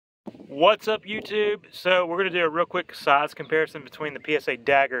What's up, YouTube? So we're going to do a real quick size comparison between the PSA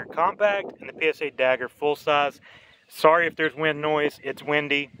Dagger Compact and the PSA Dagger Full Size. Sorry if there's wind noise, it's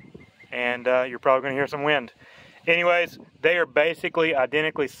windy and you're probably going to hear some wind. Anyways, they are basically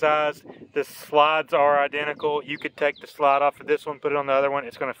identically sized. The slides are identical. You could take the slide off of this one, put it on the other one,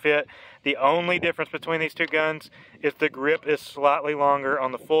 it's going to fit. The only difference between these two guns is the grip is slightly longer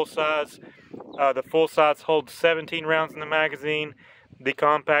on the full size. The full size holds 17 rounds in the magazine. The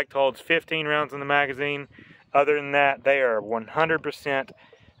compact holds 15 rounds in the magazine. Other than that, they are 100%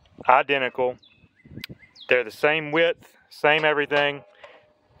 identical. They're the same width, same everything,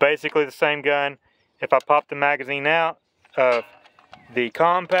 basically the same gun. If I pop the magazine out of the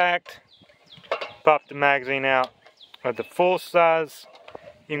compact, pop the magazine out of the full size,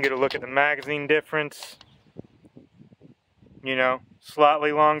 you can get a look at the magazine difference. You know,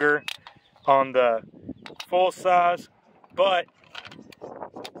 slightly longer on the full size, but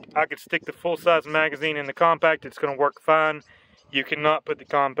I could stick the full size magazine in the compact, it's going to work fine. You cannot put the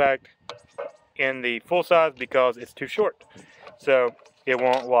compact in the full size because it's too short, so it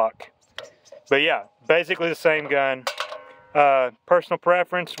won't lock. But yeah, basically the same gun. Personal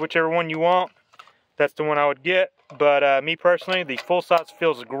preference, whichever one you want, that's the one I would get. But me personally, the full size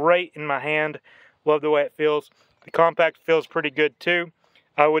feels great in my hand. Love the way it feels. The compact feels pretty good too.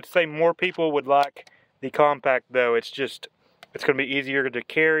 I would say more people would like the compact though. It's going to be easier to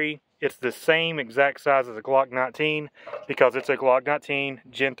carry. It's the same exact size as a Glock 19 because it's a Glock 19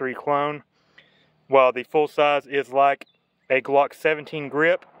 Gen 3 clone. While the full size is like a Glock 17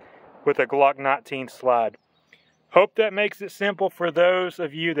 grip with a Glock 19 slide. Hope that makes it simple for those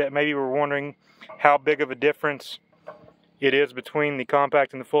of you that maybe were wondering how big of a difference it is between the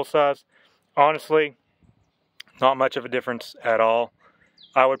compact and the full size. Honestly, not much of a difference at all.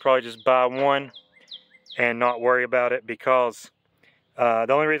 I would probably just buy one and not worry about it because the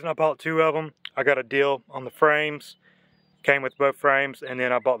only reason I bought two of them, I got a deal on the frames, came with both frames, and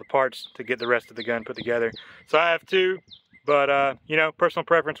then I bought the parts to get the rest of the gun put together. So I have two, but you know, personal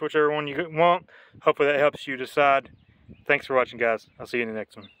preference, whichever one you want. Hopefully that helps you decide. Thanks for watching, guys. I'll see you in the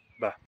next one. Bye.